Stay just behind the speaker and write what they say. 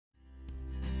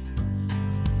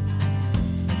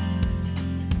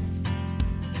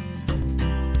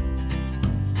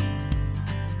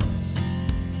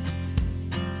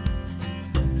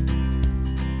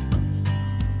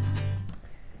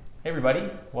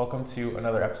Everybody, welcome to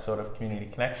another episode of Community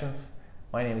Connections.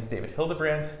 My name is David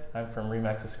Hildebrand. I'm from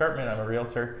Remax Escarpment. I'm a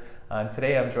realtor. And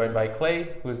today I'm joined by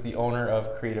Clay, who is the owner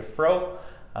of Creative Fro.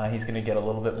 He's going to get a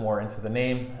little bit more into the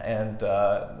name and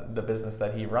the business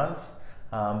that he runs.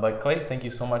 But Clay, thank you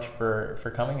so much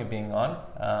for coming and being on.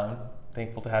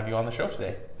 Thankful to have you on the show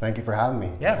today. Thank you for having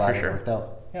me. Yeah, Glad for sure. It worked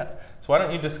out. Yeah. So why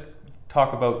don't you just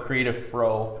talk about Creative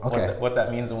Fro, Okay. what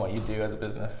that means and what you do as a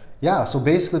business. Yeah, so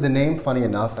basically the name, funny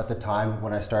enough, at the time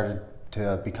when I started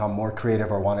to become more creative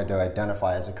or wanted to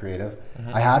identify as a creative,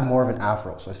 I had more of an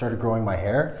afro. So I started growing my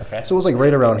hair. Okay. So it was like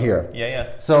right around here.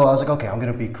 Yeah. So I was like, okay, I'm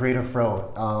gonna be Creative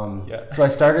Fro. So I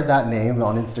started that name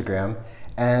on Instagram,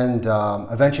 and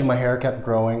eventually my hair kept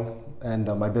growing and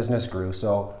my business grew.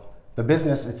 So the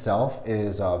business itself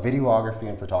is videography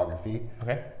and photography,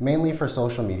 mainly for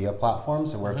social media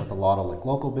platforms. I work with a lot of like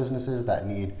local businesses that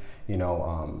need,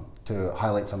 to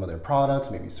highlight some of their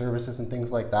products, maybe services and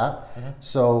things like that.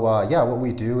 So yeah, what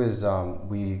we do is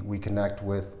we connect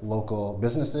with local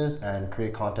businesses and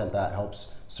create content that helps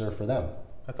serve for them.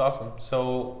 That's awesome.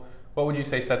 So what would you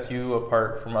say sets you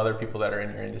apart from other people that are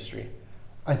in your industry?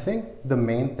 I think the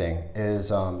main thing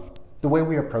is the way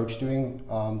we approach doing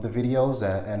the videos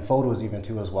and photos even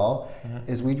too as well,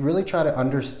 is we really try to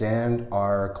understand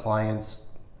our clients'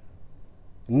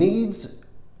 needs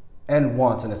and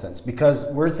wants in a sense, because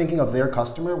we're thinking of their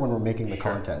customer when we're making the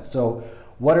content. So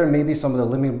what are maybe some of the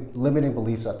limiting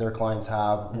beliefs that their clients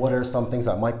have? What are some things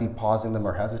that might be pausing them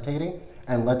or hesitating?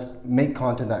 And let's make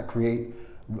content that create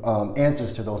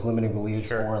answers to those limiting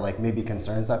beliefs or like maybe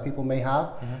concerns that people may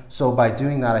have. So by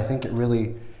doing that, I think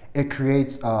it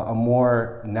creates a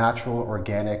more natural,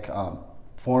 organic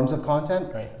forms of content,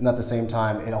 and at the same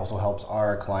time, it also helps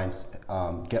our clients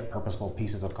get purposeful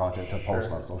pieces of content to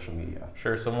post on social media.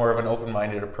 Sure. So more of an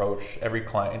open-minded approach. Every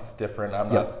client's different.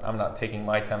 I'm not taking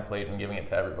my template and giving it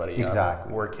to everybody.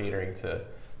 Exactly. We're catering to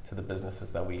the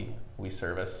businesses that we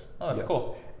service. Oh, that's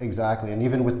cool. Exactly. And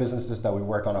even with businesses that we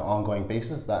work on an ongoing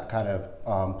basis, that kind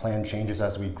of plan changes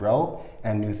as we grow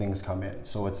and new things come in.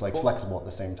 So it's like flexible at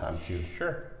the same time too.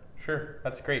 Sure,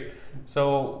 that's great.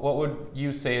 So what would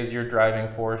you say is your driving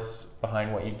force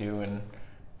behind what you do, and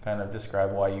kind of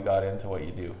describe why you got into what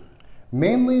you do?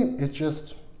 Mainly, it's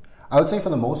just, I would say for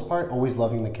the most part, always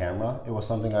loving the camera. It was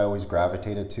something I always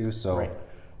gravitated to. So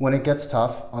when it gets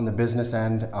tough on the business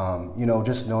end,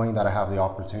 just knowing that I have the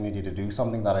opportunity to do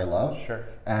something that I love,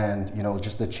 and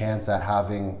just the chance at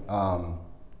having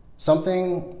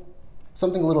something a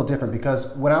little different, because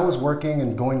when I was working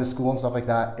and going to school and stuff like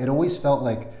that, it always felt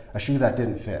like a shoe that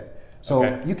didn't fit. So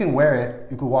you can wear it,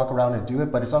 you can walk around and do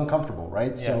it, but it's uncomfortable,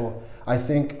 right? So I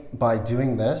think by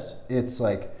doing this, it's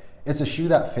like, it's a shoe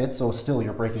that fits, so still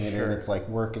you're breaking it in, it's like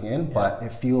working in, but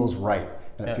it feels right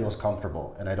and it feels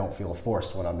comfortable, and I don't feel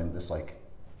forced when I'm in this like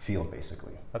field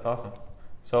basically. That's awesome.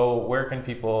 So where can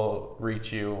people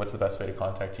reach you? What's the best way to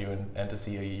contact you and to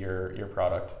see your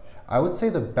product? I would say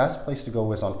the best place to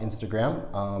go is on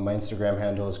Instagram. My Instagram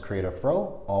handle is Creative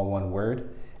Fro, all one word.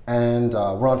 And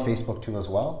we're on Facebook too as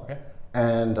well.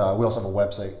 And we also have a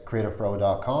website,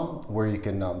 creativefro.com, where you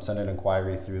can send an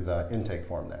inquiry through the intake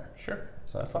form there.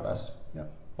 So that's the best.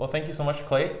 Well, thank you so much,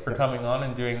 Clay, for coming on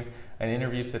and doing an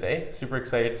interview today. Super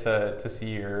excited to see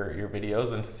your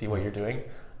videos and to see what you're doing.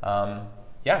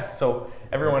 So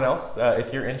everyone else,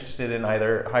 if you're interested in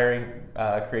either hiring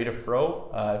Creative Fro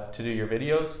to do your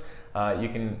videos,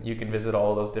 you can visit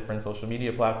all of those different social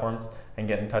media platforms and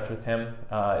get in touch with him.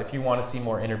 If you want to see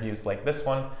more interviews like this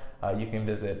one, you can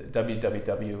visit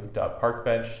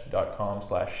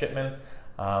www.parkbench.com/shipman,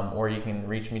 or you can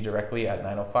reach me directly at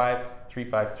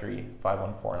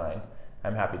 905-353-5149.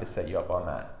 I'm happy to set you up on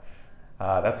that.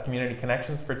 That's Community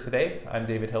Connections for today. I'm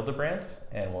David Hildebrand,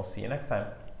 and we'll see you next time.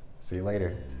 See you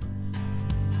later.